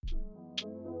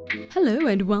Hello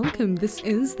and welcome. This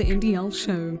is the NDL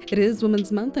show. It is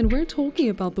Women's Month and we're talking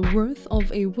about the worth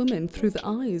of a woman through the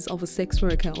eyes of a sex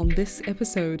worker on this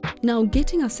episode. Now,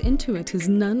 getting us into it is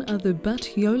none other but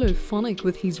womxn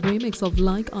with his remix of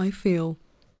Like I Feel.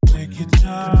 Take your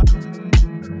time,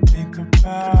 think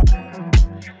about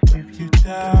if you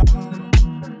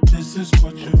down. This is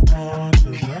what you want,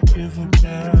 'cause I give a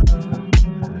damn.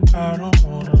 I don't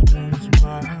wanna lose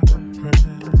my friend.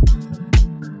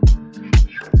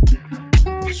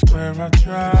 Swear I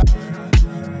tried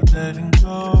letting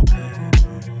go,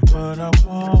 but I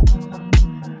won't.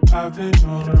 I've been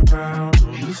all around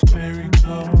on this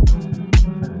merry-go,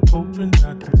 hoping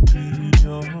I could be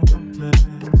your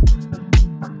blessing.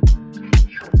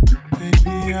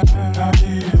 Baby, I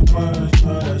hear words,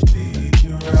 but I see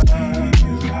your eyes.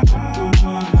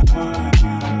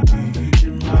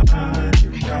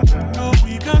 No,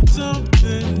 we got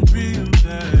something real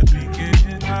that we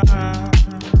can't hide.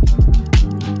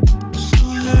 So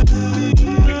let me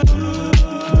know.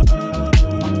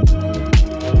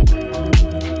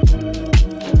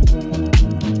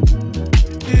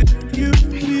 If you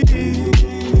feel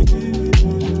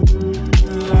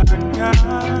like I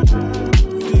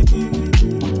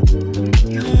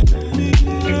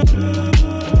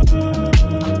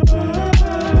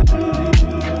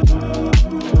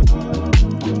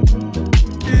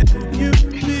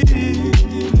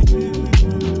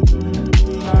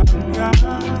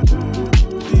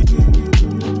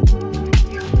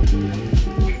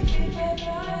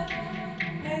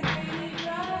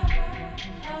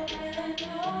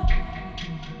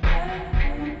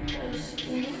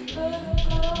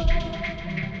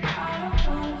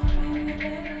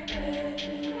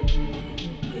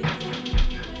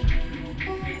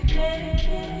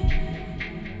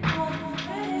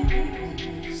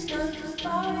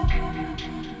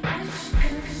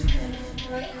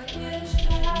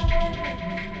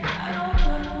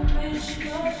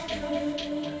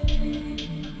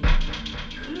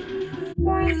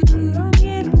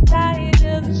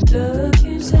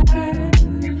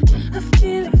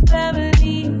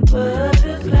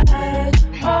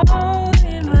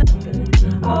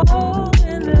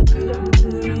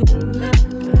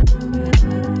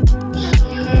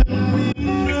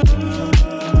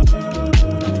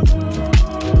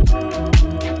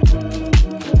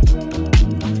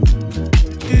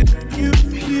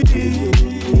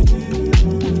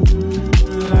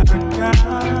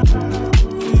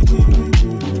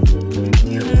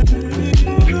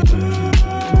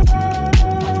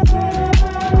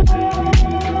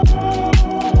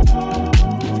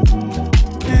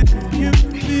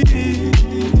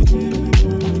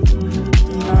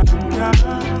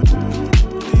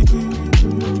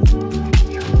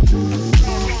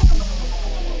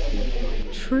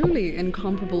Truly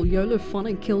incomparable.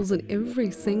 womxn kills it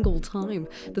every single time.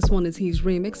 This one is his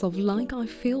remix of Like I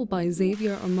Feel by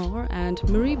Xavier Amar and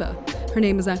Mariba. Her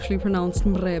name is actually pronounced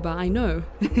Mreba, I know.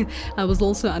 I was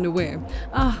also unaware.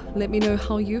 Let me know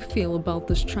how you feel about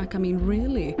this track. I mean,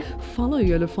 really. Follow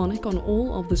womxn on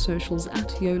all of the socials at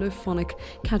womxn.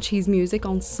 Catch his music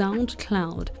on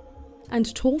SoundCloud.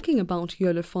 And talking about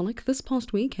womxn, this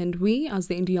past weekend, we, as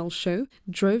the NDL show,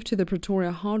 drove to the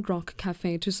Pretoria Hard Rock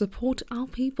Cafe to support our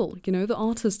people, the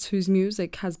artists whose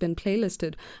music has been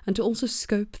playlisted, and to also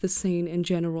scope the scene in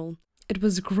general. It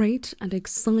was great and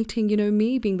exciting.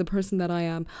 Me being the person that I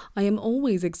am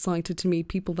always excited to meet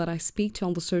people that I speak to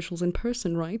on the socials in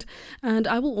person, right? And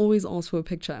I will always ask for a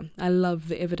picture. I love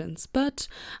the evidence. But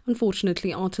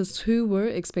unfortunately, artists who were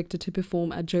expected to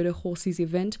perform at Jodo Horsey's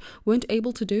event weren't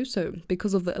able to do so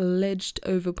because of the alleged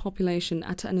overpopulation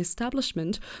at an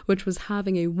establishment which was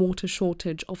having a water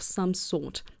shortage of some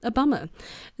sort. A bummer.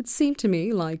 It seemed to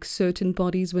me like certain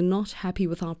bodies were not happy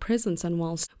with our presence, and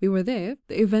whilst we were there,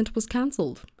 the event was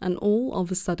cancelled, and all of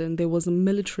a sudden there was a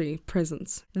military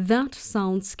presence. That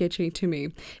sounds sketchy to me.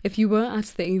 If you were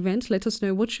at the event, let us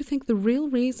know what you think the real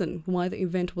reason why the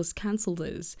event was cancelled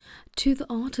is. To the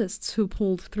artists who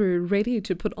pulled through, ready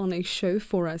to put on a show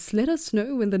for us, let us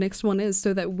know when the next one is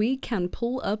so that we can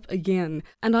pull up again.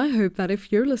 And I hope that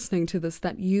if you're listening to this,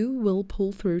 that you will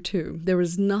pull through too. There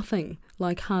is nothing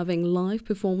like having live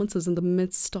performances in the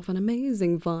midst of an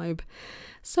amazing vibe.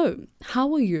 So,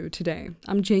 how are you today?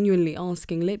 I'm genuinely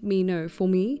asking. Let me know. For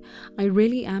me, I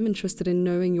really am interested in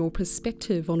knowing your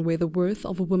perspective on where the worth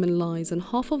of a woman lies, and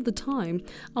half of the time,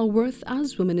 our worth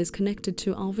as women is connected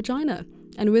to our vagina.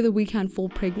 and whether we can fall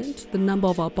pregnant, the number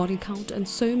of our body count, and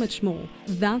so much more.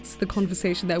 That's the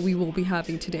conversation that we will be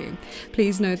having today.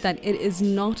 Please note that it is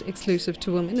not exclusive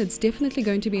to women. It's definitely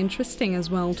going to be interesting as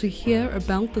well to hear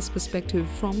about this perspective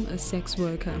from a sex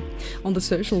worker. On the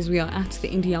socials, we are at The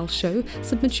NDL Show.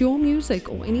 Submit your music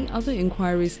or any other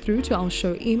inquiries through to our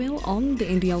show email on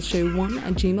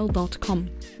thenDLshow1@gmail.com.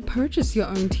 Purchase your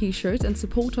own t-shirt in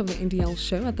support of The NDL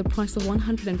Show at the price of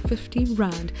 150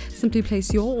 Rand. Simply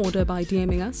place your order by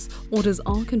DMing us. Orders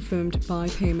are confirmed by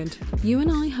payment. You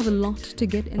and I have a lot to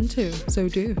get into, so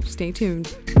do stay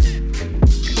tuned.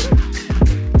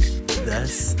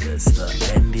 This is The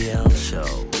NDL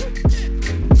Show.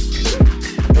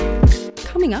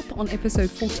 Coming up on episode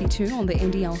 42 on The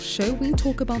NDL Show, we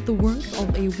talk about the worth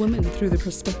of a woman through the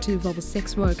perspective of a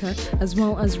sex worker, as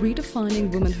well as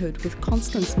redefining womanhood with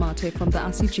Constance Mate from the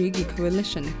Asijigi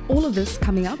Coalition. All of this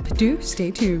coming up. Do stay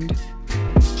tuned.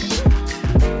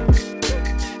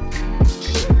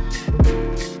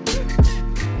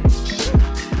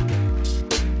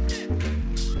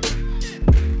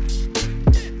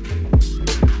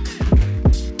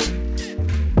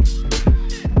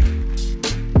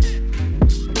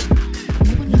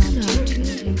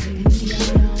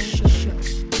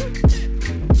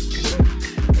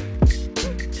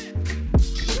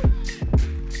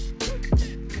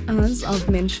 As I've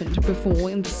mentioned before,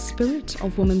 in the spirit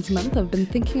of Women's Month, I've been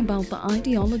thinking about the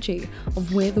ideology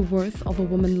of where the worth of a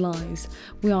woman lies.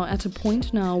 We are at a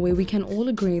point now where we can all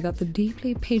agree that the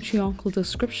deeply patriarchal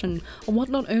description of what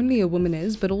not only a woman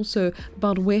is, but also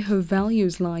about where her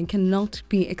values lie cannot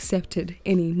be accepted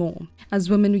anymore. As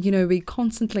women, we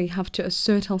constantly have to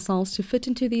assert ourselves to fit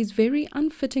into these very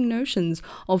unfitting notions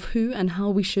of who and how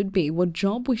we should be, what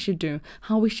job we should do,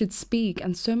 how we should speak,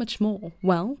 and so much more.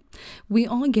 Well, we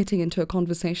are getting into a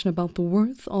conversation about the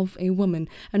worth of a woman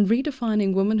and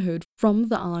redefining womanhood from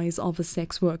the eyes of a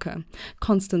sex worker.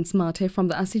 Constance Mate from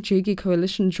the Asijigi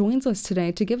Coalition joins us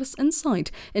today to give us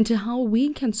insight into how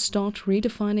we can start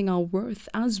redefining our worth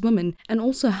as women, and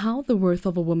also how the worth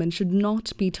of a woman should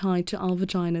not be tied to our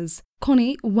vaginas.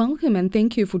 Connie, welcome and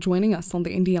thank you for joining us on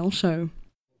the NDL Show.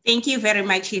 Thank you very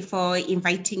much for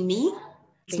inviting me.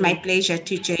 It's my pleasure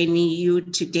to join you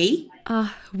today.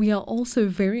 We are also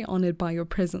very honored by your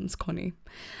presence, Connie.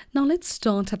 Now let's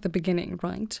start at the beginning,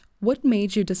 right? What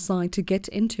made you decide to get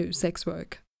into sex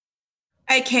work?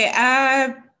 Okay,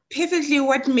 perfectly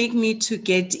what made me to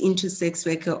get into sex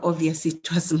work, obviously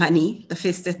it was money, the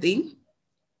first thing.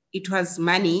 It was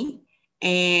money,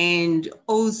 and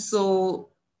also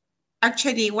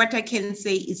actually, what I can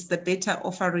say is the better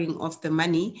offering of the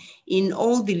money. In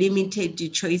all the limited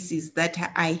choices that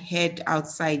I had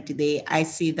outside there, I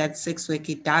see that sex work,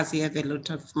 it does have a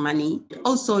lot of money.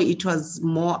 Also, it was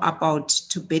more about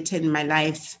to better my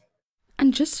life.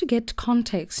 And just to get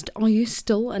context, are you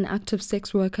still an active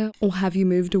sex worker or have you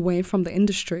moved away from the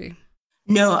industry?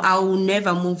 No, I will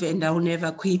never move and I will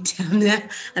never quit.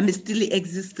 I'm still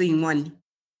existing one.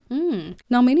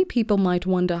 Now, many people might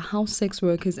wonder how sex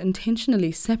workers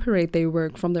intentionally separate their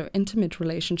work from their intimate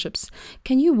relationships.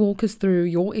 Can you walk us through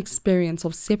your experience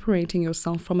of separating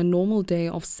yourself from a normal day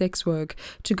of sex work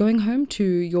to going home to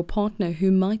your partner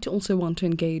who might also want to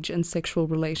engage in sexual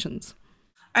relations?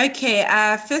 Okay,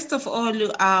 first of all,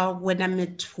 when I'm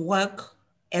at work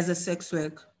as a sex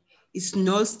worker, it's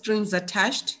no strings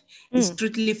attached. It's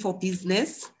strictly for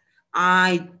business.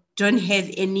 I don't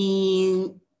have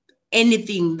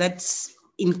anything that's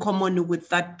in common with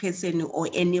that person or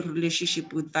any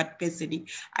relationship with that person.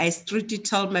 I strictly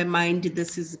tell my mind,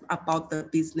 this is about the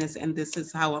business and this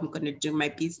is how I'm going to do my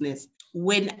business.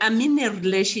 When I'm in a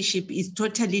relationship, it's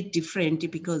totally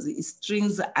different because it's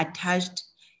strings attached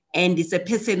and it's a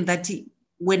person that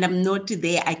when I'm not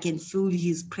there, I can feel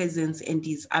his presence and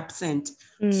he's absent.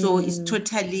 So it's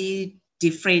totally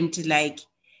different, like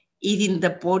even the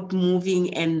boat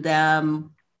moving and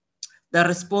the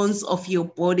response of your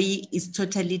body is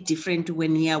totally different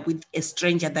when you are with a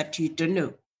stranger that you don't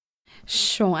know.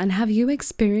 Sure. And have you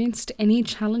experienced any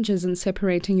challenges in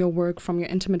separating your work from your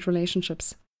intimate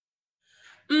relationships?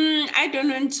 I don't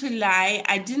want to lie.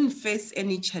 I didn't face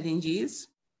any challenges.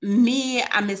 Me,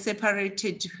 I'm a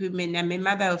separated woman. I'm a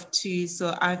mother of two,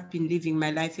 so I've been living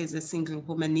my life as a single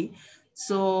woman.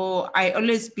 So I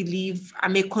always believe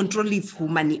I'm a controlling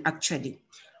woman, actually.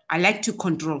 I like to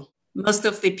control. Most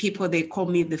of the people, they call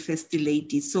me the first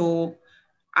lady. So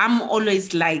I'm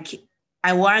always like,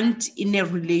 I want in a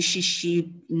relationship,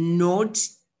 not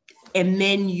a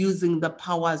man using the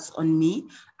powers on me.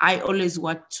 I always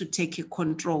want to take a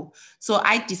control. So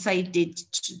I decided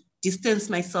to distance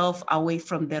myself away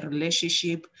from the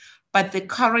relationship, But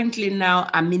currently now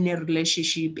I'm in a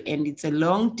relationship and it's a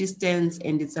long distance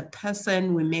and it's a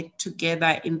person we met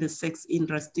together in the sex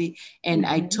industry. And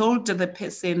I told the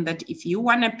person that if you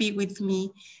want to be with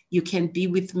me, you can be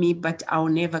with me, but I'll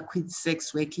never quit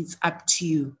sex work. It's up to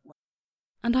you.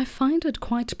 And I find it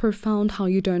quite profound how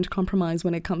you don't compromise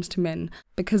when it comes to men,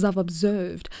 because I've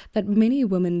observed that many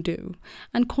women do.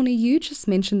 And Connie, you just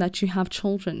mentioned that you have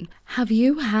children. Have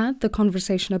you had the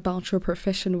conversation about your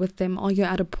profession with them? Are you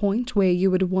at a point where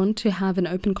you would want to have an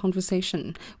open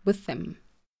conversation with them?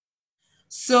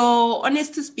 So,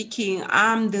 honestly speaking,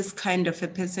 I'm this kind of a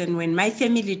person. When my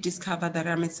family discovered that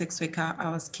I'm a sex worker,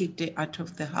 I was kicked out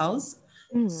of the house.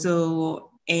 So,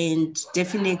 and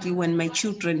definitely when my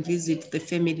children visit the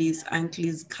families,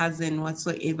 uncles, cousin,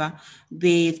 whatsoever,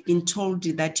 they've been told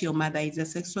that your mother is a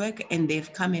sex worker, and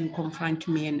they've come and confront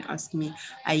me and asked me,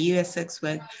 "Are you a sex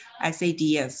worker?" I said,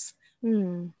 "Yes."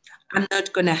 I'm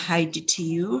not going to hide it to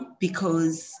you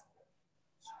because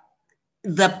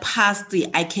the past,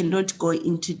 I cannot go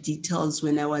into details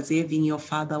when I was having your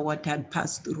father, what I'd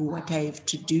passed through, what I have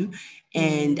to do.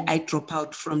 And I drop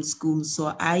out from school.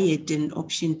 So I had an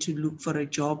option to look for a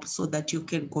job so that you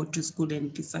can go to school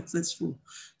and be successful.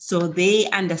 So they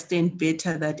understand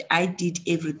better that I did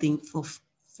everything for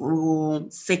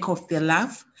sake of their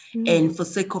love and for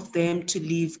sake of them to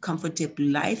live comfortable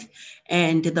life.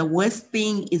 And the worst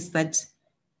thing is that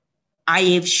I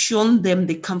have shown them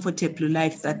the comfortable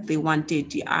life that they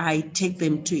wanted. I take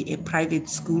them to a private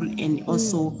school and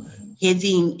also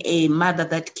having a mother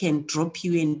that can drop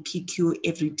you and pick you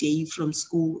every day from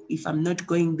school. If I'm not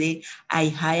going there, I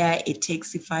hire a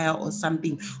taxifier or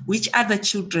something, which other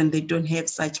children, they don't have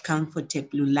such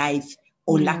comfortable life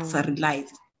or luxury life.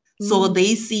 So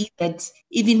they see that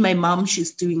even my mom,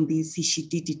 she's doing this, she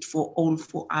did it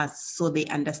for us. So they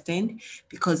understand,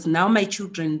 because now my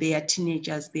children, they are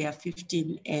teenagers, they are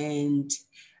 15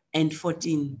 and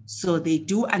 14. So they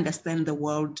do understand the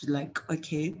world, like,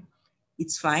 okay,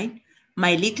 it's fine.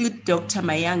 My little daughter,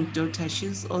 my young daughter,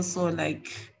 she's also like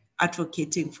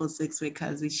advocating for sex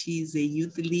workers. She's a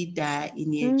youth leader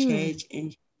in a church,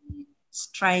 and she's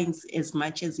trying as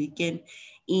much as he can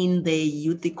in the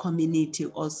youth community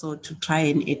also to try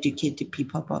and educate the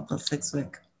people about the sex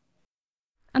work.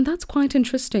 And that's quite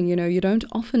interesting, you don't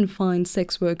often find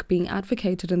sex work being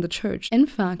advocated in the church. In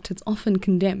fact, it's often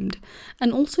condemned.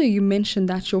 And also you mentioned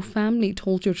that your family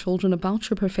told your children about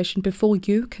your profession before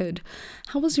you could.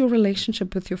 How was your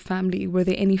relationship with your family? Were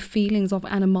there any feelings of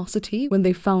animosity when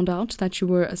they found out that you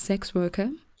were a sex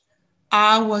worker?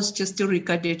 I was just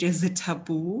regarded as a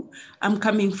taboo. I'm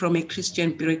coming from a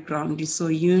Christian background, so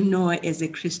as a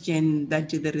Christian that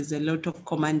there is a lot of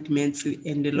commandments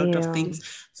and a lot of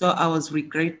things. So I was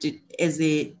regarded as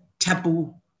a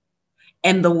taboo.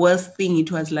 And the worst thing,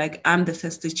 it was like, I'm the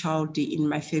first child in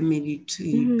my family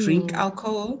to drink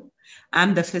alcohol.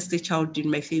 I'm the first child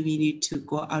in my family to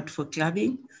go out for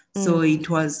clubbing. So it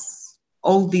was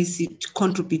all this, it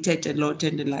contributed a lot,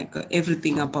 and like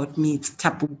everything about me, it's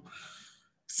taboo.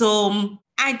 So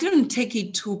I didn't take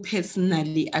it too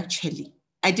personally, actually.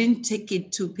 I didn't take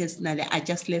it too personally. I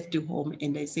just left the home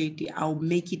and I said, I'll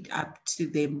make it up to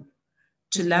them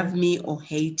to love me or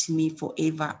hate me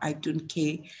forever. I don't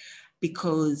care,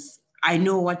 because I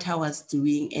know what I was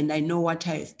doing and I know what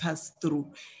I have passed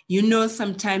through.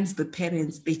 Sometimes the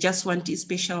parents, they just want,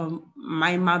 especially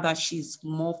my mother, she's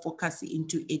more focused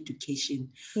into education.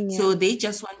 So they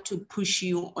just want to push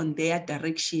you on their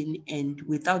direction and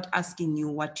without asking you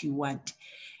what you want.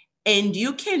 And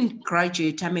you can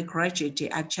graduate. I'm a graduate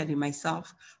actually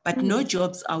myself, but no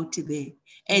jobs out there.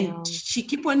 And she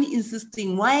keep on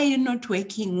insisting, why are you not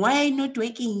working? Why are you not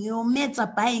working? Your mates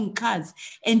are buying cars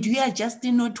and we are just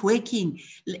not working.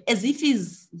 As if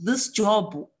is this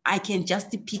job, I can just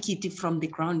pick it from the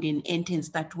ground and enter and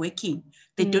start working.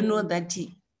 They don't know that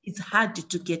it's hard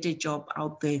to get a job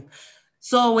out there.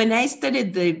 So when I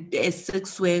started the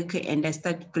sex work and I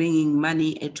started bringing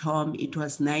money at home, it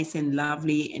was nice and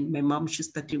lovely. And my mom,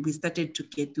 we started to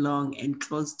get along and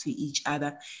close to each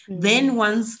other. Then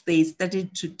once they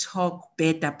started to talk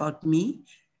bad about me,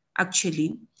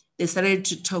 actually, they started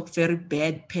to talk very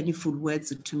bad, painful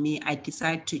words to me. I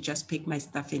decided to just pick my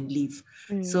stuff and leave.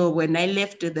 So when I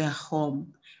left the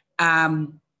home,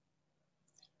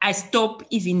 I stopped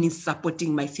even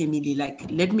supporting my family. Like,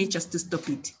 let me just stop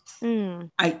it.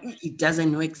 It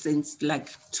doesn't make sense, like,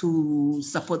 to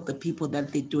support the people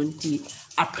that they don't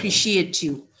appreciate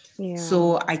you.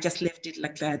 So I just left it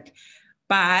like that.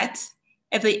 But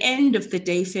at the end of the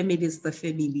day, family is the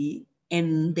family.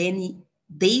 And then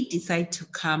they decide to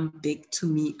come back to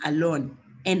me alone.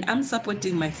 And I'm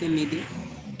supporting my family.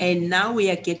 And now we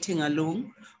are getting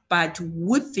along. But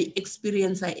with the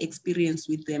experience I experience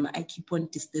with them, I keep on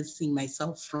distancing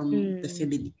myself from the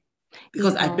family.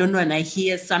 Because I don't know, and I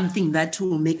hear something that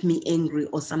will make me angry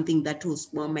or something that will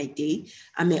spoil my day.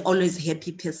 I'm an always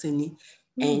happy person.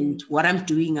 And what I'm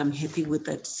doing, I'm happy with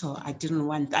it. So I didn't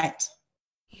want that.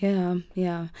 Yeah,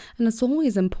 yeah. And it's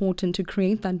always important to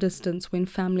create that distance when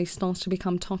family starts to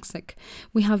become toxic.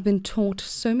 We have been taught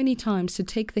so many times to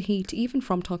take the heat even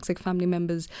from toxic family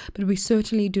members, but we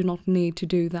certainly do not need to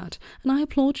do that. And I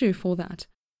applaud you for that.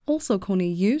 Also, Connie,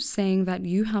 you saying that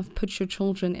you have put your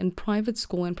children in private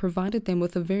school and provided them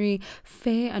with a very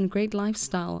fair and great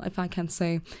lifestyle, if I can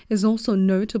say, is also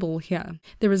notable here.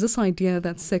 There is this idea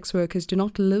that sex workers do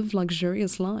not live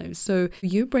luxurious lives, so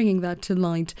you bringing that to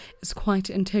light is quite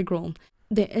integral.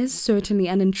 There is certainly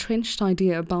an entrenched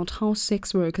idea about how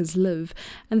sex workers live,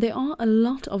 and there are a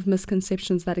lot of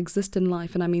misconceptions that exist in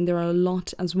life, and I mean there are a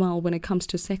lot as well when it comes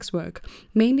to sex work,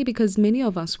 mainly because many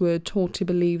of us were taught to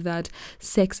believe that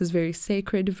sex is very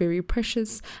sacred, very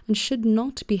precious, and should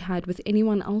not be had with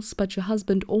anyone else but your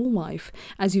husband or wife,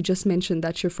 as you just mentioned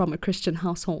that you're from a Christian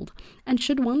household. And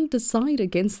should one decide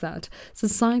against that,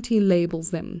 society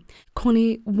labels them.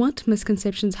 Connie, what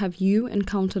misconceptions have you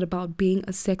encountered about being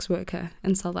a sex worker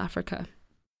in South Africa?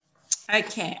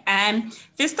 Okay.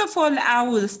 First of all, I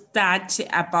will start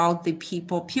about the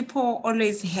people. People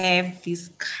always have this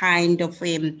kind of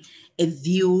a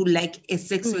view like a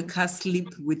sex worker sleep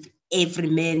with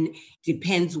every man.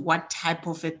 Depends what type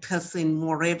of a person.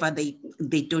 Moreover,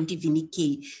 they don't even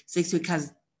care. Sex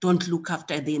workers don't look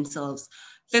after themselves.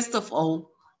 First of all,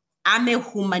 I'm a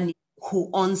woman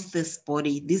who owns this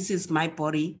body. This is my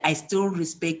body. I still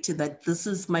respect that this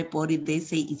is my body. They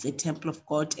say it's a temple of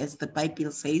God, as the Bible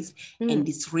says, and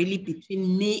it's really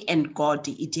between me and God.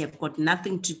 It have got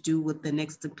nothing to do with the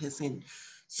next person.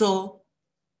 So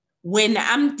when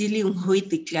I'm dealing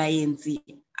with the clients,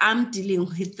 I'm dealing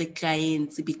with the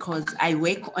clients because I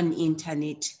work on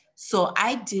internet. So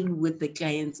I deal with the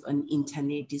clients on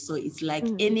internet. So it's like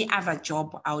any other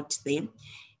job out there.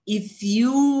 If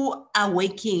you are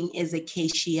working as a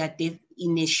cashier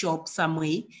in a shop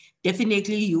somewhere,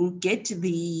 definitely you'll get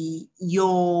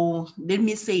your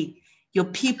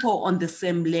people on the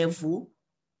same level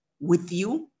with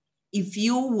you. If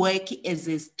you work as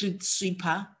a street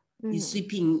sweeper, you're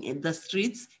sweeping the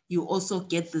streets, you also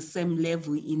get the same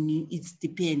level in you. It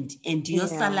depends. And your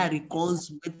salary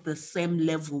goes with the same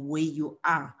level where you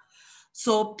are.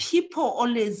 So people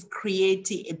always create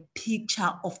a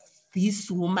picture of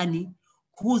this woman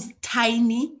who's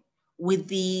tiny with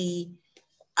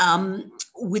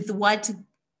what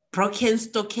broken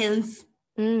stockings,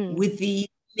 with the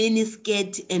mini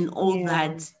skirt and all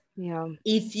that. Yeah.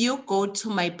 If you go to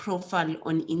my profile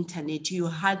on internet, you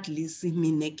hardly see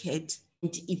me naked.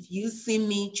 And if you see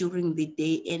me during the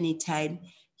day anytime,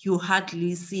 you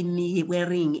hardly see me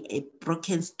wearing a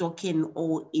broken stocking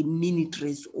or a mini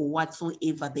dress or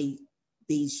whatsoever they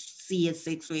see a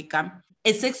sex worker.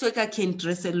 A sex worker can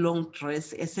dress a long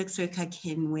dress. A sex worker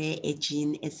can wear a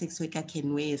jean. A sex worker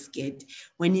can wear a skirt.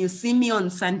 When you see me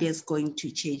on Sundays going to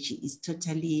church, it's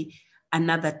totally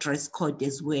another dress code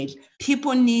as well.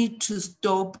 People need to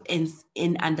stop and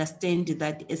understand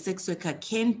that a sex worker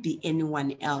can't be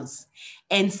anyone else.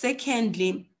 And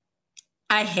secondly,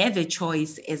 I have a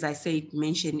choice, as I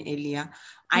mentioned earlier.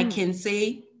 I can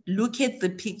say, look at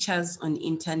the pictures on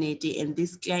internet and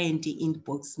this client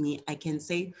inbox me. I can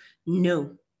say,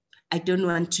 no, I don't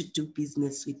want to do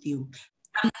business with you.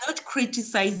 I'm not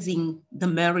criticizing the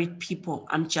married people.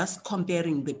 I'm just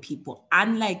comparing the people.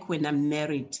 Unlike when I'm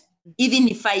married, even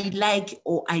if I like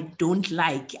or I don't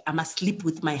like, I must sleep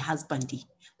with my husband.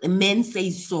 The man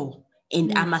says so,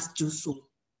 and I must do so.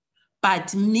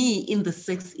 But me in the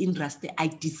sex industry, I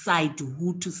decide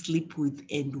who to sleep with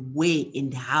and where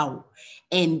and how.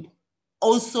 And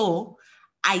also,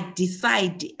 I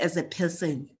decide as a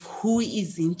person who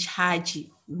is in charge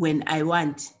when I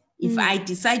want. If I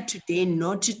decide today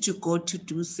not to go to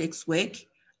do sex work,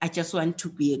 I just want to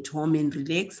be at home and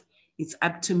relax. It's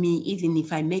up to me. Even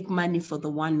if I make money for the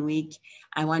 1 week,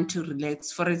 I want to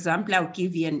relax. For example, I'll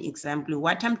give you an example.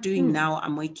 What I'm doing now,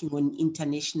 I'm working on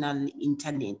international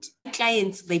internet.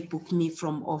 Clients, they book me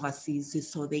from overseas,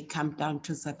 so they come down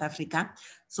to South Africa.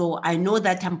 So I know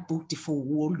that I'm booked for a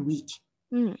whole week.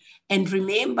 And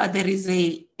remember, there is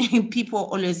people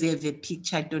always have a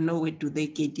picture. I don't know where do they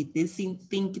get it. They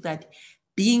think that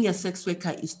being a sex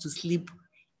worker is to sleep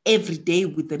every day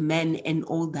with a man and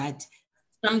all that.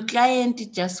 Some clients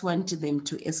just want them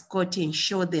to escort and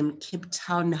show them Cape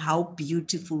Town, how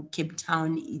beautiful Cape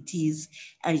Town it is.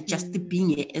 Just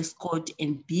being an escort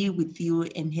and be with you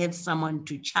and have someone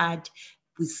to chat,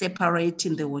 We separate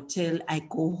in the hotel. I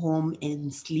go home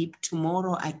and sleep.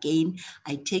 Tomorrow again,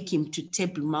 I take him to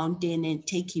Table Mountain and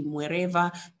take him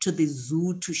wherever, to the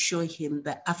zoo, to show him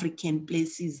the African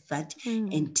places that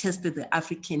and test the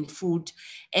African food.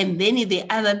 And then the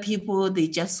other people, they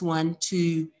just want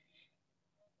to,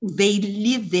 they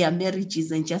leave their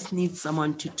marriages and just need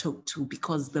someone to talk to,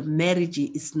 because the marriage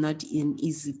is not an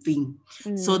easy thing.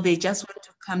 So they just want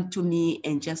to come to me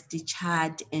and just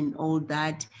chat and all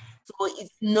that. So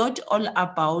it's not all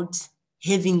about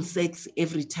having sex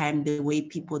every time the way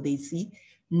people they see.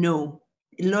 No,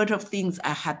 a lot of things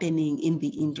are happening in the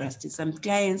industry. Some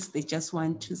clients, they just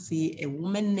want to see a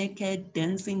woman naked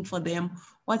dancing for them,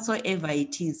 whatsoever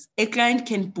it is. A client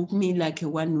can book me like 3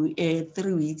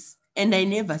 weeks and I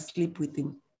never sleep with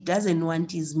him. He doesn't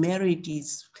want, he's married,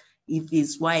 if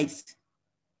his wife.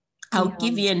 I'll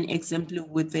give you an example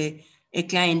with a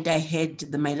client I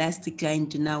had. My last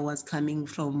client now was coming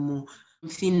from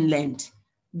Finland.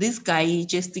 This guy, he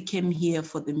just came here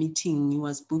for the meeting. He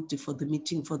was booked for the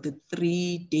meeting for the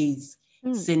 3 days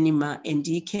cinema, and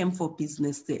he came for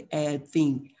business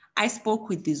thing. I spoke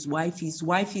with his wife. His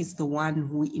wife is the one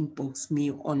who inboxed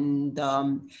me on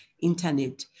the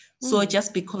internet. So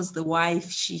just because the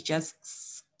wife, she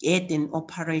just had an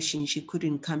operation, she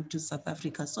couldn't come to South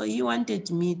Africa. So he wanted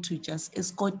me to just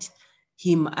escort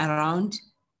him around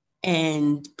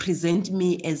and present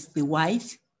me as the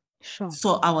wife. Sure.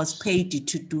 So I was paid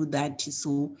to do that.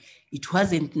 So it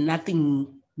wasn't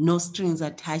nothing, no strings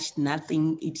attached,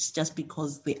 nothing. It's just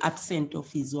because the absence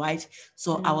of his wife.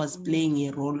 So I was playing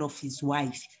a role of his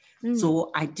wife. So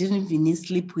I didn't even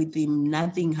sleep with him.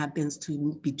 Nothing happens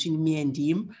between me and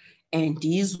him. And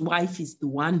his wife is the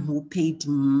one who paid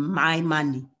my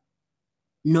money,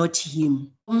 not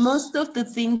him. Most of the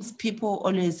things people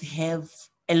always have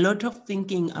a lot of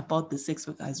thinking about the sex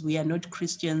workers. We are not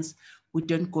Christians. We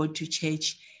don't go to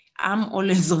church. I'm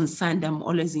always on Sunday. I'm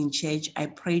always in church. I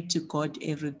pray to God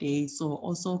every day. So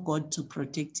also God to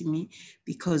protect me,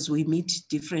 because we meet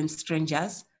different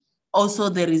strangers. Also,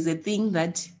 there is a thing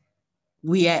that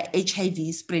we are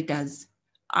HIV spreaders.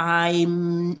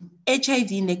 I'm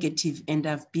HIV negative and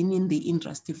I've been in the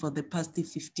industry for the past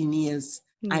 15 years.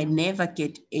 I never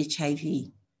get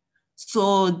HIV.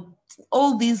 So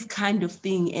all these kind of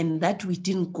thing, and that we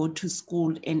didn't go to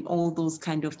school and all those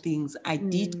kind of things. I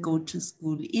did go to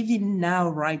school. Even now,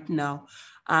 right now,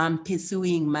 I'm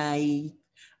pursuing my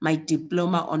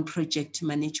diploma on project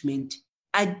management.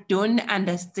 I don't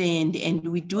understand, and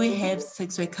we do have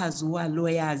sex workers who are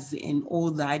lawyers and all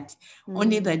that,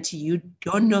 only that you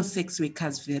don't know sex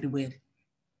workers very well.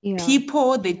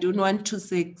 People, they don't want to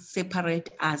separate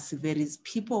us. There is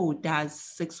people who does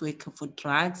sex work for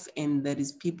drugs, and there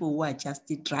is people who are just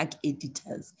the drug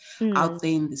editors out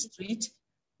there in the street.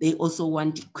 They also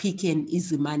want quick and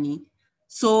easy money.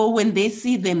 So when they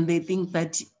see them, they think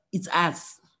that it's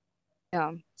us.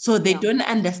 So they don't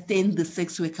understand the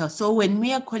sex worker. So when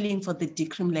we are calling for the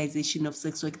decriminalization of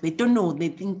sex work, they don't know. They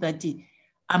think that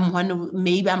I'm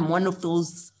one of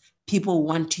those people who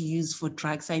want to use for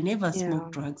drugs. I never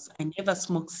smoked drugs. I never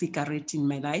smoked cigarette in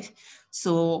my life.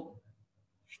 So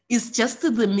it's just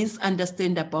the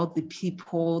misunderstanding about the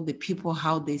people,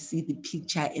 how they see the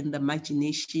picture and the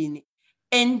imagination.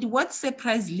 And what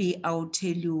surprisingly, I'll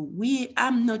tell you,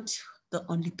 I'm not the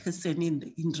only person in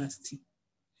the industry.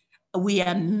 We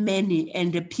are many,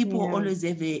 and the people always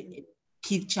have a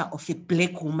picture of a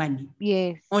black woman.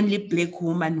 Yes. Only black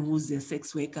woman who's a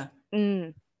sex worker.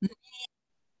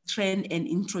 Trained and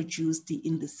introduced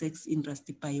in the sex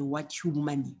industry by a white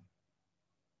woman.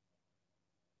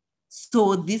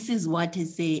 So this is what I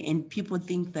say, and people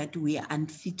think that we are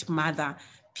unfit mother.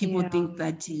 People think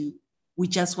that we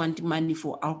just want money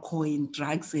for alcohol and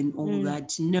drugs and all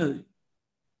that. No,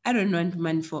 I don't want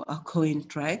money for alcohol and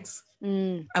drugs.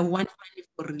 I want money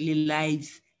for really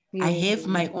life. I have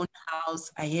my own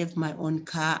house. I have my own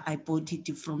car. I bought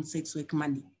it from sex work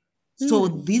money. So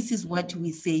this is what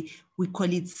we say. We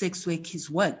call it sex work is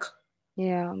work.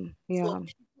 So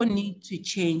people need to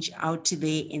change out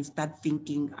there and start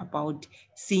thinking about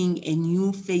seeing a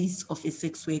new face of a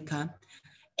sex worker.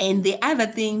 And the other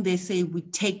thing they say, we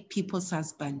take people's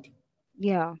husband.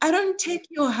 I don't take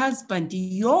your husband.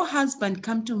 Your husband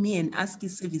come to me and ask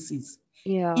his services.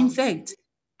 In fact,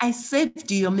 I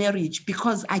saved your marriage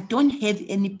because I don't have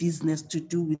any business to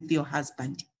do with your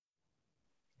husband.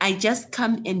 I just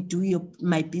come and do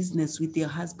my business with your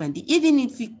husband. Even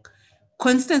if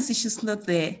Constance is not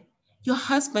there, your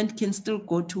husband can still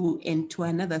go to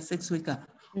another sex worker.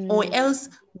 Or else,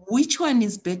 which one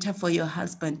is better for your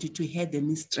husband to have a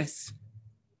mistress?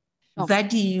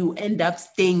 That you end up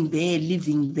staying there,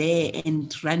 living there,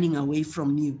 and running away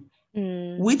from you.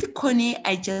 With Connie,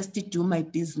 I just do my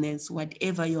business.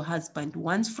 Whatever your husband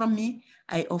wants from me,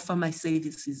 I offer my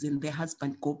services and the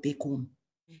husband go back home.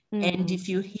 And if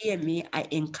you hear me, I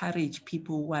encourage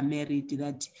people who are married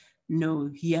that, no,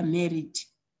 you are married,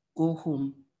 go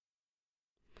home.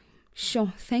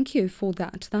 Sure, thank you for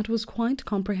that. That was quite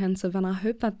comprehensive, and I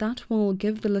hope that that will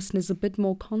give the listeners a bit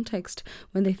more context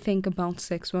when they think about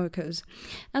sex workers.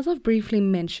 As I've briefly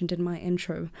mentioned in my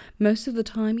intro, most of the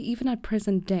time, even at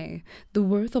present day, the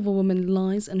worth of a woman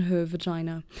lies in her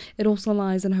vagina. It also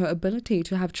lies in her ability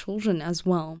to have children as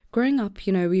well. Growing up,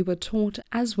 we were taught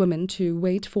as women to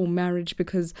wait for marriage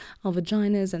because our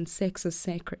vaginas and sex is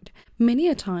sacred. Many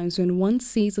a times when one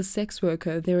sees a sex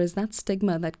worker, there is that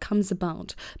stigma that comes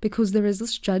about because there is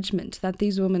this judgment that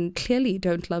these women clearly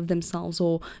don't love themselves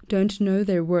or don't know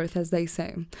their worth, as they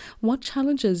say. What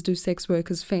challenges do sex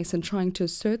workers face in trying to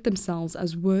assert themselves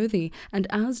as worthy and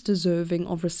as deserving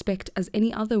of respect as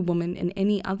any other woman in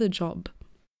any other job?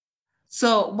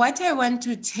 So what I want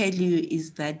to tell you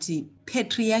is that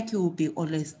patriarchy will be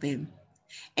always there.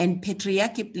 And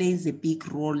patriarchy plays a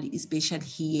big role, especially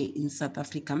here in South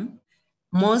Africa.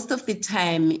 Most of the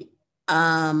time,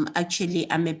 actually,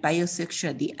 I'm a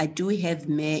bisexual. I do have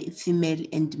female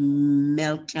and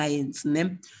male clients.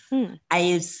 I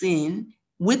have seen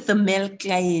with the male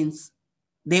clients,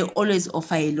 they always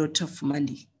offer a lot of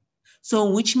money.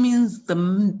 So which means the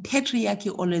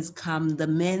patriarchy always come, the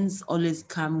men's always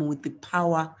come with the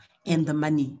power and the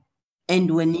money.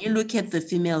 And when you look at the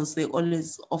females, they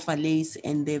always offer lace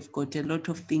and they've got a lot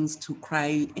of things to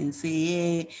cry and say,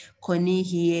 yeah, Connie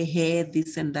here, hair,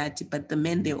 this and that. But the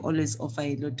men, they always offer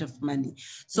a lot of money.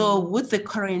 So with the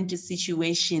current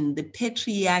situation, the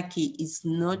patriarchy is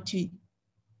not to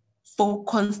for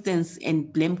Constance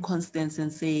and blame Constance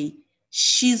and say,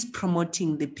 she's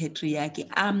promoting the patriarchy.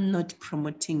 I'm not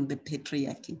promoting the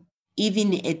patriarchy.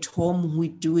 Even at home, we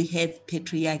do have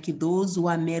patriarchy. Those who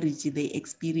are married, they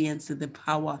experience the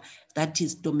power that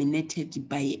is dominated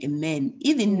by a man.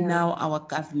 Even now, our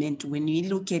government, when we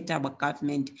look at our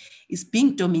government, is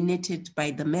being dominated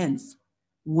by the men's.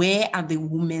 Where are the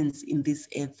women's in this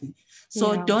earth?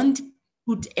 So don't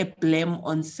put a blame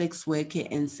on sex worker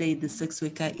and say the sex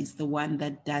worker is the one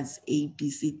that does A, B,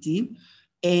 C, D.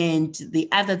 And the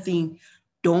other thing,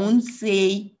 don't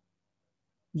say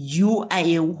you are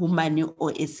a woman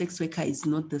or a sex worker is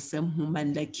not the same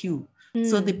woman like you.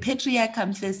 So the patriarch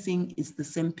I'm facing is the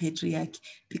same patriarch,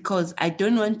 because I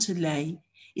don't want to lie,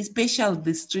 especially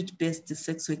the street-based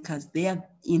sex workers, they are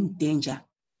in danger.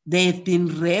 They've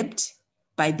been raped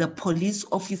by the police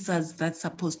officers that's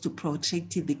supposed to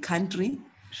protect the country.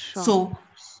 So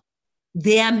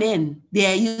they are men, they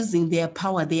are using their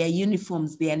power, their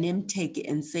uniforms, their name tag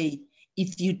and say,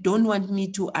 if you don't want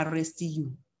me to arrest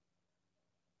you,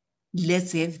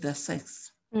 let's have the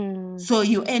sex. So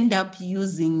you end up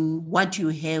using what you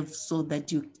have so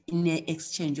that you in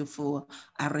exchange for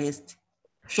arrest.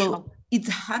 So it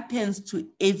happens to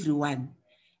everyone.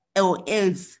 Or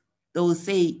else they will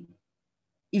say,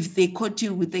 if they caught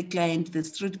you with a client, the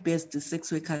street-based sex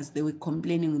workers, they were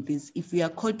complaining with this. If you are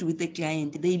caught with a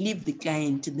client, they leave the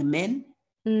client to the men.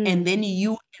 And then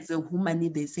you as a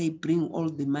woman, they say, bring all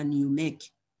the money you make.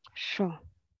 Sure.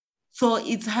 So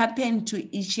it's happened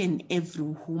to each and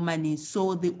every woman.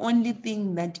 So the only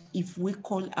thing that if we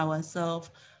call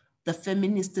ourselves the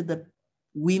feminist, the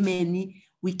women,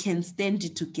 we can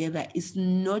stand together. It's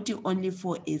not only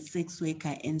for a sex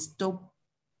worker and stop.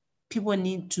 People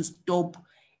need to stop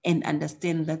and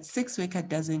understand that sex worker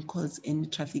doesn't cause any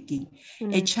trafficking.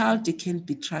 A child can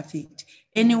be trafficked.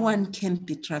 Anyone can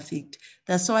be trafficked.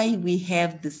 That's why we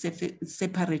have the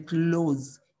separate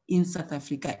laws in South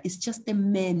Africa. It's just a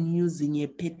man using a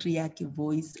patriarchy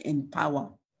voice and power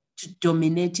to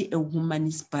dominate a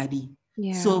woman's body.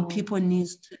 So people need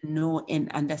to know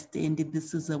and understand that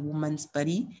this is a woman's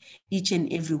body. Each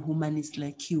and every woman is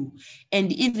like you.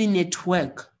 And even at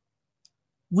work,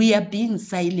 we are being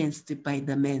silenced by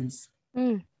the men's.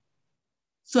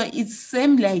 So it's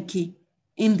same like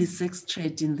in the sex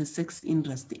trade, in the sex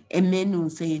industry. A man will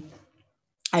say,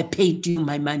 I paid you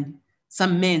my money.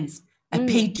 Some men's, I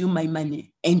paid you my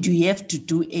money and you have to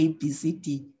do A, B, C,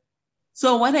 D.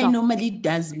 So what I normally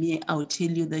does me, I'll tell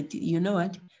you that, you know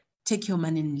what, take your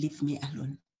money and leave me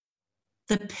alone.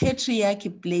 The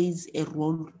patriarchy plays a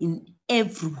role in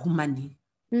every woman.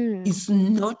 It's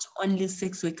not only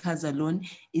sex workers alone.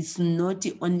 It's not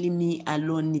only me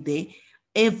alone there.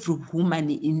 Every woman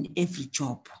in every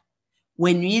job.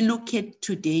 When we look at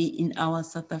today in our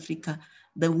South Africa,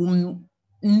 the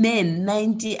men,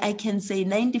 I can say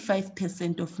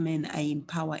 95% of men are in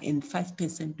power and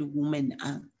 5% of women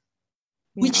are,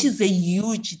 which is a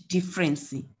huge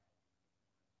difference.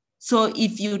 So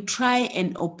if you try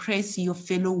and oppress your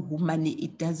fellow woman,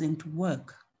 it doesn't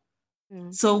work.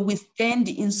 So we stand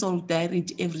in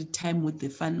solidarity every time with the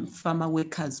farmer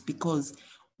workers because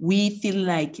we feel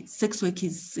like sex work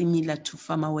is similar to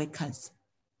farmer workers.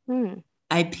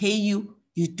 I pay you,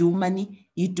 you do money,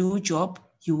 you do job,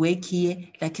 you work here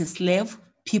like a slave.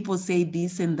 People say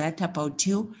this and that about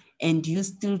you, and you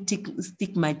still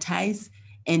stigmatized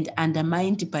and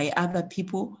undermined by other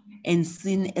people and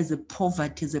seen as a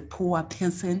poverty, as a poor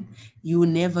person. You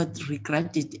never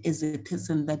regret it as a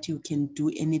person that you can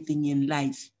do anything in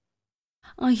life.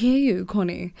 I hear you,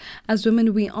 Connie. As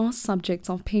women, we are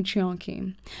subjects of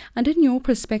patriarchy. And in your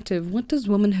perspective, what does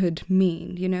womanhood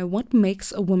mean? You know, what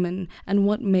makes a woman and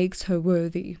what makes her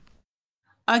worthy?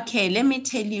 Okay, let me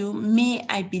tell you, me,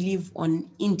 I believe on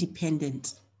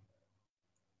independent.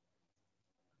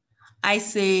 I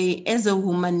say, as a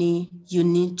woman, you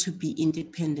need to be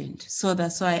independent. So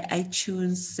that's why I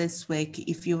choose sex work.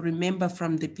 If you remember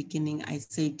from the beginning, I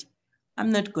said,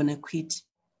 I'm not going to quit.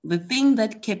 The thing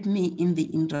that kept me in the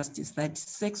industry is that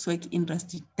sex work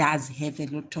industry does have a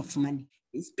lot of money,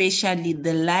 especially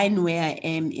the line where I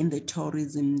am in the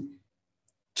tourism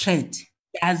trade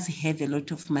does have a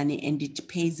lot of money and it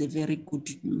pays a very good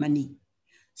money.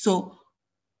 So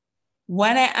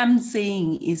what I am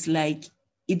saying is like,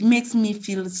 it makes me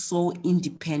feel so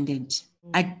independent.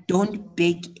 I don't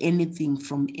beg anything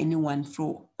from anyone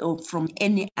or from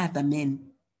any other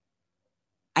man.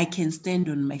 I can stand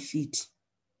on my feet.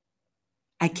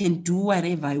 I can do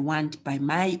whatever I want by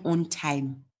my own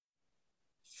time.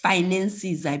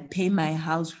 Finances, I pay my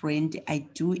house rent, I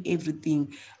do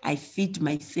everything. I feed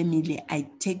my family, I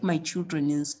take my children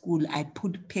in school, I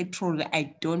put petrol,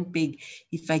 I don't beg.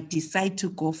 If I decide to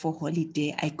go for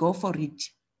holiday, I go for it.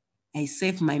 I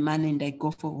save my money and I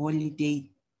go for holiday.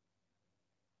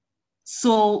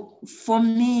 So for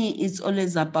me, it's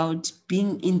always about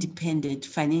being independent,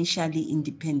 financially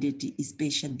independent,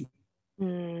 especially,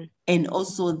 and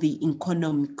also the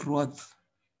economic growth.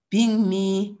 Being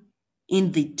me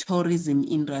in the tourism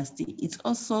industry, it's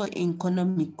also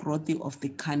economic growth of the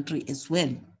country as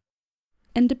well.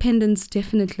 Independence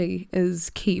definitely is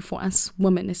key for us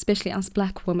women, especially us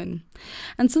black women.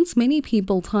 And since many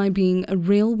people tie being a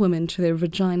real woman to their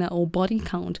vagina or body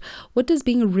count, what does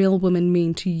being a real woman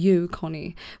mean to you,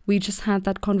 Connie? We just had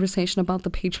that conversation about the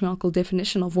patriarchal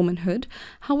definition of womanhood.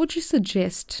 How would you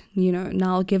suggest,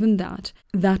 now given that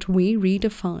we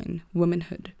redefine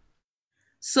womanhood?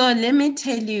 So let me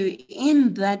tell you,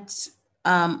 in that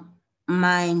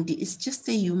mind, it's just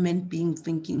a human being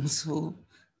thinking. So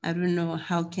I don't know,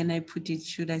 how can I put it?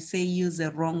 Should I say use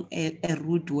a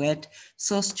rude word?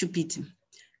 So stupid,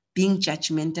 being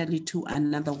judgmentally to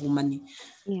another woman.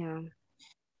 Yeah.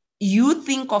 You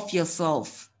think of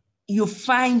yourself, you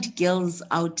find girls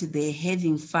out there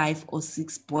having 5 or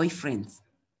 6 boyfriends.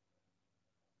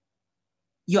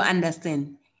 You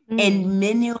understand? And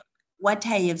many, what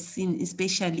I have seen,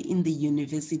 especially in the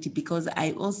university, because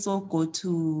I also go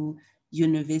to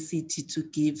university to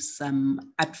give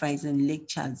some advice and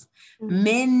lectures.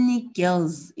 Many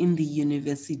girls in the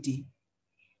university,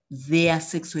 they are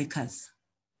sex workers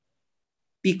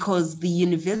because the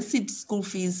university school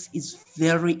fees is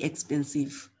very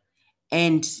expensive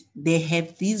and they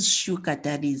have these sugar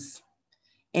daddies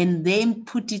and then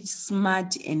put it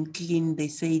smart and clean. They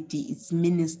say it's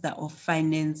Minister of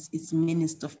Finance, it's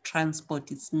Minister of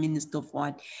Transport, it's Minister of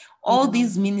what? All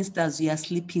these ministers, we are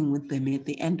sleeping with them at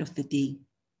the end of the day.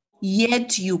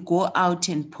 Yet you go out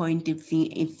and point a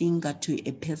finger to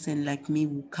a person like me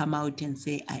who come out and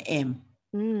say, I am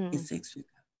a sex worker.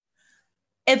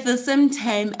 At the same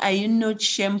time, are you not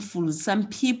shameful? Some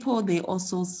people, they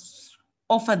also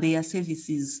offer their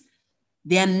services.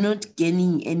 They are not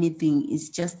gaining anything. It's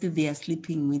just they are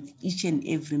sleeping with each and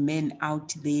every man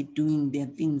out there doing their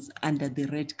things under the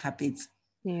red carpets.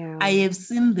 Yeah. I have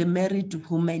seen the married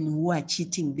women who are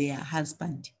cheating their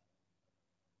husband.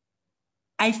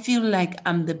 I feel like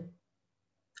I'm the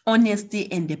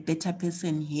honesty and a better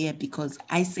person here because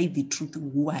I say the truth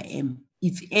who I am.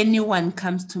 If anyone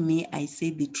comes to me, I say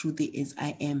the truth as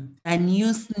I am. And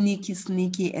you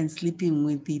sneaky and sleeping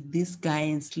with this guy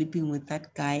and sleeping with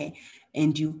that guy,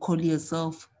 and you call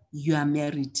yourself, you are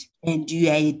married and you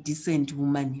are a decent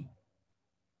woman.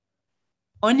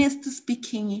 Honestly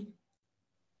speaking,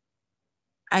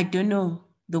 I don't know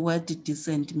the word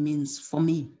decent means for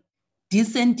me.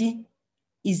 Decent,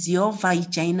 is your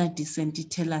vagina decent?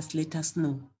 Tell us, let us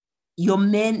know. Your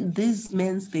men, these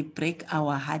men, they break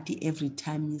our heart every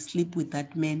time you sleep with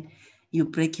that man. You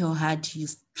break your heart, you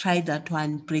try that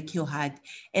one, break your heart.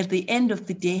 At the end of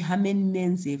the day, how many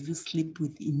men have you slept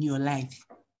with in your life?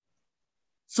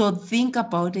 So think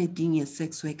about it being a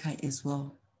sex worker as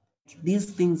well.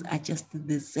 These things are just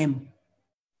the same.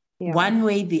 Yeah. One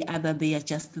way, the other, they are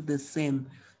just the same.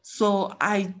 So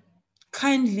I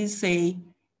kindly say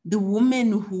the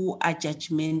women who are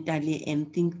judgmentally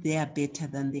and think they are better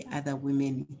than the other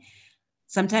women.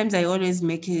 Sometimes I always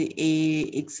make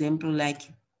a example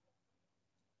like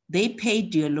they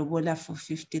paid your lobola for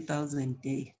 50,000 a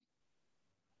day.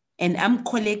 And I'm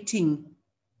collecting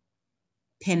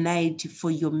per night for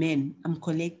your men. I'm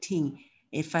collecting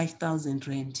a 5,000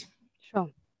 rand. Sure.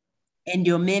 And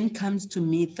your man comes to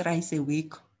me thrice a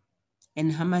week.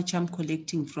 And how much I'm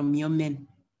collecting from your men.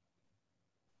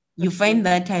 You find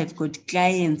that I've got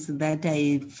clients that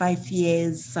are 5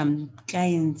 years, some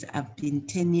clients have been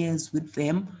 10 years with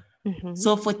them. Mm-hmm.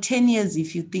 So for 10 years,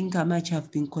 if you think how much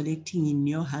I've been collecting in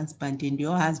your husband and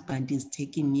your husband is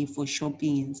taking me for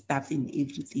shopping and stuff and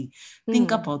everything,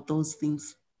 think about those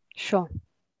things. Sure.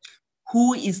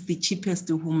 Who is the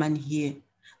cheapest woman here?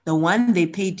 The one they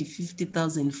paid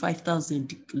 50,000,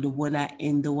 5,000 lobola,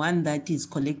 and the one that is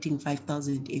collecting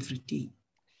 5,000 every day.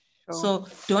 Sure. So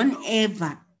don't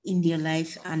ever in your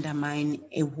life undermine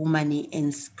a woman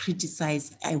and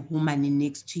criticize a woman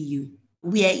next to you.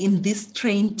 We are in this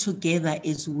train together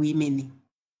as women.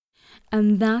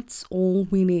 And that's all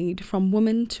we need from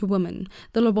woman to woman.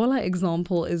 The lobola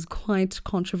example is quite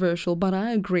controversial, but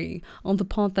I agree on the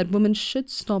part that women should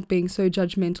stop being so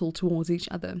judgmental towards each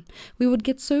other. We would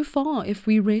get so far if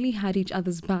we really had each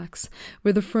other's backs.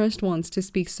 We're the first ones to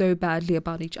speak so badly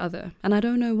about each other, and I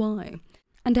don't know why.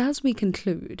 And as we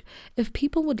conclude, if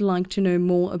people would like to know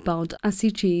more about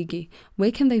Asijigi,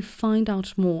 where can they find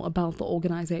out more about the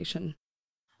organization?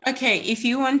 Okay, if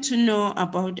you want to know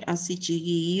about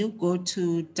Asijigi, you go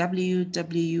to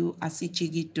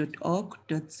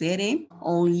www.asijigi.org.za,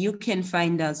 or you can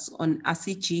find us on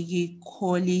Asijigi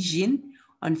Coalition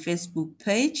on Facebook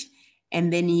page,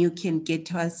 and then you can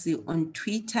get us on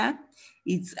Twitter.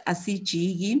 It's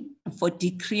Asijigi for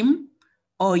Decrim,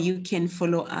 or you can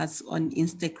follow us on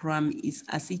Instagram. It's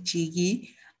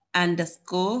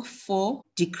Asijigi_for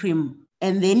Decrim.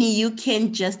 And then you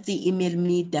can just email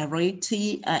me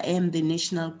directly. I am the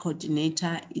national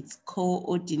coordinator. It's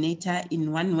coordinator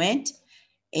in one word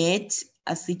at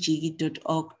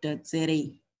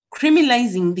asijigi.org.za.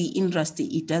 Criminalizing the industry,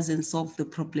 it doesn't solve the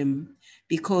problem,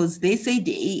 because they say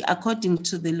according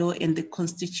to the law and the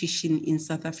constitution in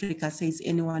South Africa says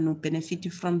anyone who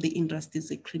benefits from the industry is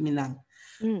a criminal.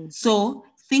 So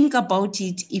think about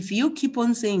it. If you keep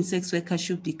on saying sex workers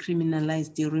should be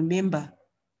criminalized, you remember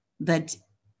that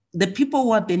the people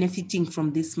who are benefiting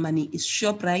from this money is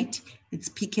ShopRite, it's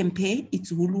Pick and Pay,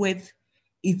 it's Woolworth,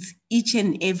 it's each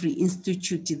and every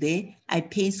institute there. I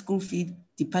pay school fee,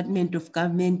 Department of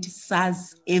Government,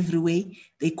 SARS, everywhere,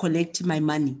 they collect my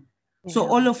money. Yeah. So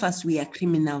all of us, we are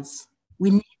criminals.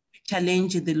 We need to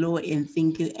challenge the law and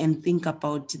think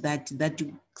about that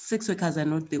sex workers are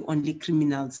not the only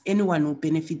criminals. Anyone who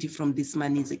benefited from this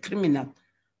money is a criminal.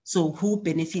 So who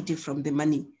benefited from the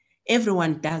money?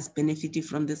 Everyone does benefit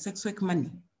from the sex work money.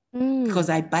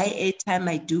 Because I buy airtime,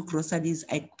 I do groceries,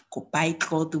 I buy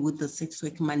clothes with the sex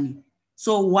work money.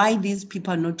 So why these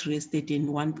people are not arrested and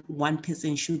one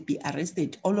person should be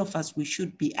arrested? All of us, we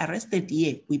should be arrested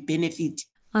here. We benefit.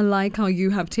 I like how you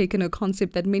have taken a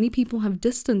concept that many people have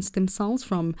distanced themselves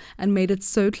from and made it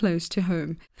so close to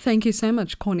home. Thank you so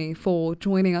much, Connie, for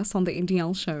joining us on the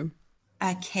NDL show.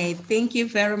 Okay, thank you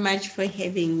very much for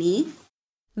having me.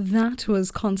 That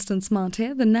was Constance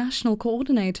Mate, the National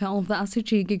Coordinator of the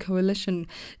Asijigi Coalition.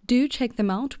 Do check them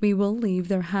out. We will leave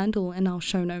their handle in our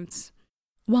show notes.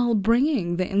 While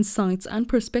bringing the insights and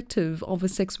perspective of a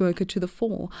sex worker to the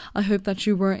fore, I hope that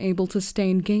you were able to stay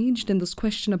engaged in this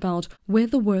question about where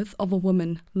the worth of a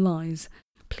woman lies.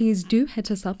 Please do hit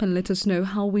us up and let us know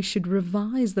how we should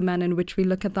revise the manner in which we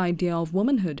look at the idea of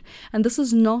womanhood. And this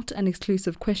is not an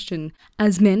exclusive question.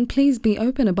 As men, please be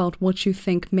open about what you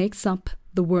think makes up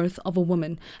the worth of a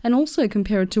woman, and also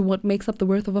compare it to what makes up the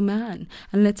worth of a man.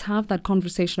 And let's have that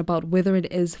conversation about whether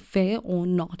it is fair or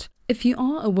not. If you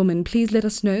are a woman, please let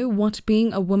us know what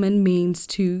being a woman means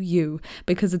to you,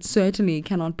 because it certainly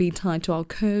cannot be tied to our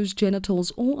curves,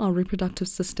 genitals, or our reproductive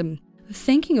system.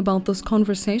 Thinking about this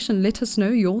conversation, let us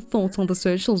know your thoughts on the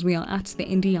socials. We are at the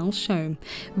NDL show.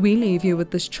 We leave you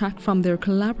with this track from their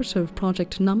collaborative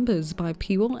project Numbers by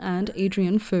Piwo and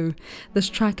Adrian Fu. This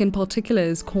track in particular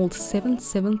is called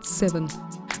 777.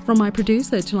 From my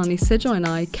producer Tulani Sejo and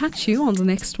I, catch you on the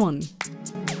next one.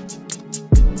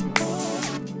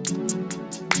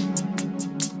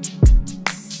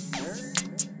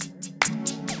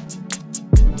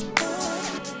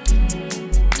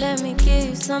 Let me give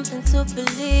you something to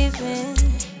believe in.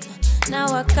 Now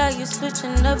I got you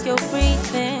switching up your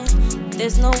breathing.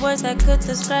 There's no words that could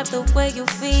describe the way you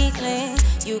feeling.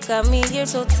 You got me here,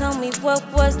 so tell me what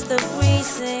was the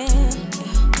reason?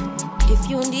 If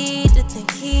you need it, then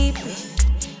keep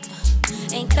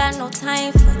it. Ain't got no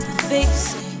time for the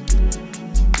fixing.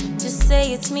 Just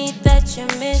say it's me that you're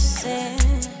missing.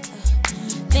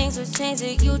 Things will change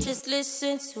if you just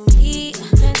listen to me.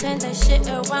 Turn that shit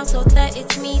around so that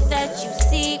it's me that you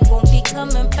see. Won't be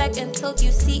coming back until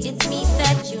you see it's me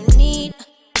that you need.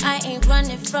 I ain't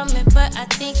running from it, but I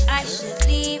think I should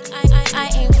leave. I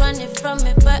ain't running from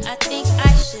it, but I think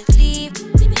I should leave.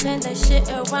 Turn that shit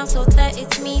around so that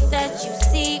it's me that you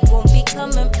see. Won't be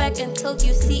coming back until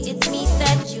you see it's me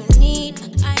that you need.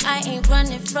 I ain't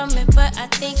running from it, but I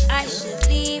think I should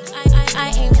leave.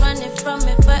 I ain't running from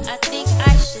it, but I think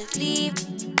I should leave.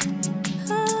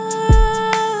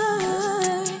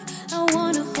 I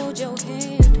wanna hold your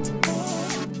hand.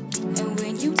 And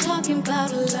when you talking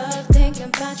about love, thinking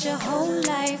about your whole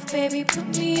life, baby, put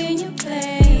me in your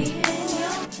place.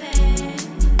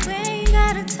 We ain't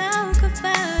gotta talk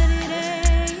about it,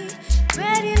 eh?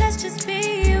 Ready, let's just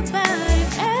be about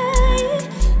it, eh?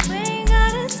 We ain't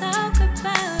gotta talk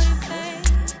about it, babe.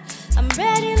 I'm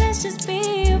ready, let's just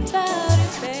be about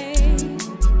it, babe.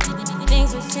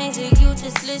 Things will change if you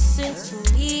just listen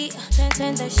to me.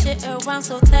 Turn that shit around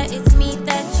so that it's me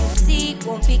that you see.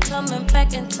 Won't be coming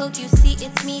back until you see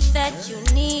it's me that you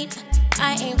need.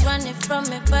 I ain't running from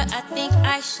it, but I think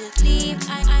I should leave.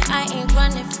 I ain't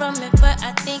running from it, but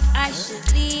I think I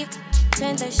should leave.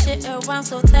 Turn that shit around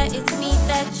so that it's me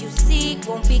that you see.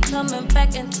 Won't be coming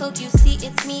back until you see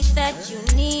it's me that you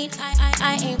need.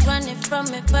 I ain't running from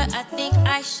it, but I think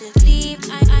I should leave.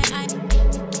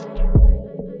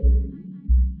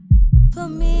 Put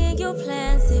me in your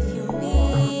plans if you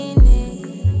mean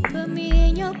it. Put me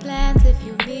in your plans if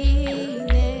you mean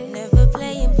it. Never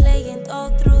playing all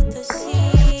through the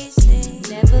season.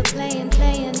 Never playing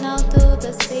all through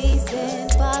the season.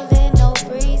 Ballin', no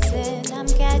freezing. I'm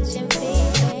catching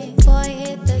feelings. Boy,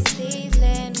 hit the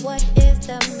ceiling. What is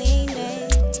the meaning?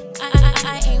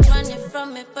 I ain't running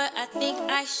from it, but I think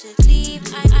I should leave.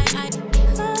 I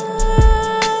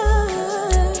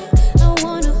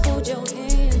wanna hold your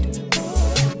hand.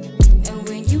 And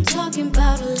when you talking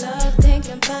about love,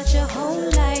 thinking about your whole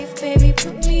life, baby,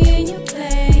 put me in your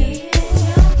place.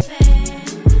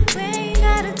 We ain't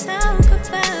gotta talk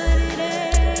about it,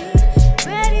 eh?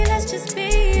 Ready, let's just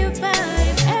be about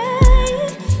it, eh?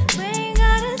 We ain't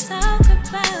gotta talk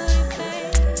about it,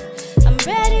 babe. I'm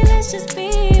ready, let's just be